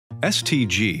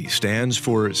STG stands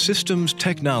for Systems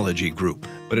Technology Group,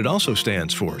 but it also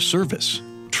stands for service,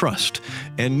 trust,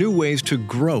 and new ways to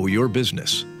grow your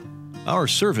business. Our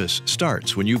service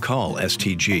starts when you call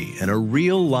STG and a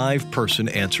real live person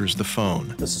answers the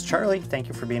phone. This is Charlie. Thank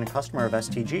you for being a customer of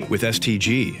STG. With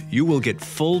STG, you will get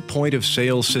full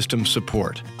point-of-sale system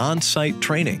support, on-site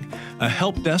training, a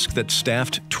help desk that's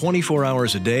staffed 24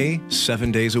 hours a day,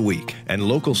 7 days a week, and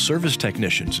local service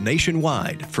technicians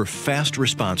nationwide for fast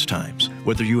response times.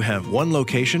 Whether you have one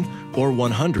location or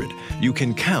 100, you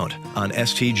can count on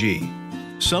STG.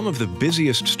 Some of the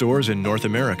busiest stores in North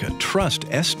America trust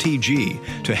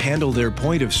STG to handle their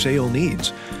point-of-sale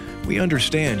needs. We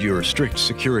understand your strict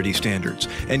security standards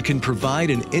and can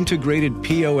provide an integrated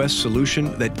POS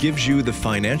solution that gives you the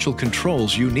financial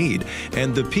controls you need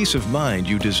and the peace of mind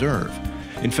you deserve.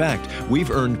 In fact,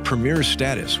 we've earned premier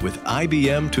status with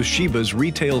IBM Toshiba's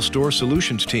Retail Store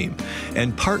Solutions team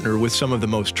and partner with some of the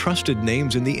most trusted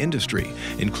names in the industry,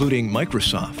 including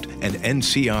Microsoft and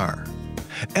NCR.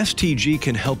 STG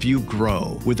can help you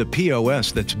grow with a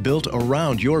POS that's built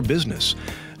around your business.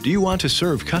 Do you want to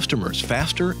serve customers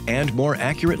faster and more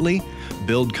accurately?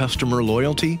 Build customer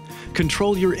loyalty?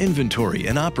 Control your inventory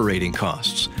and operating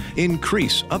costs?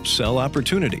 Increase upsell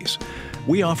opportunities?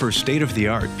 We offer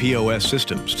state-of-the-art POS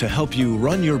systems to help you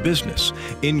run your business,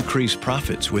 increase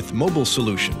profits with mobile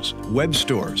solutions, web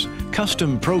stores,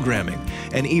 custom programming,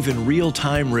 and even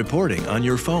real-time reporting on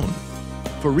your phone.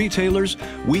 For retailers,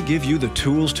 we give you the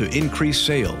tools to increase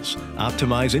sales,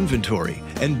 optimize inventory,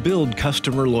 and build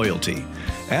customer loyalty.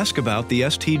 Ask about the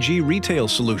STG Retail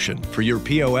Solution for your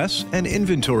POS and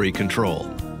inventory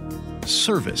control.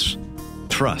 Service,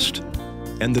 trust,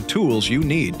 and the tools you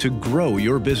need to grow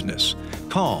your business.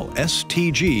 Call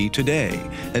STG today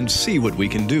and see what we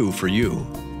can do for you.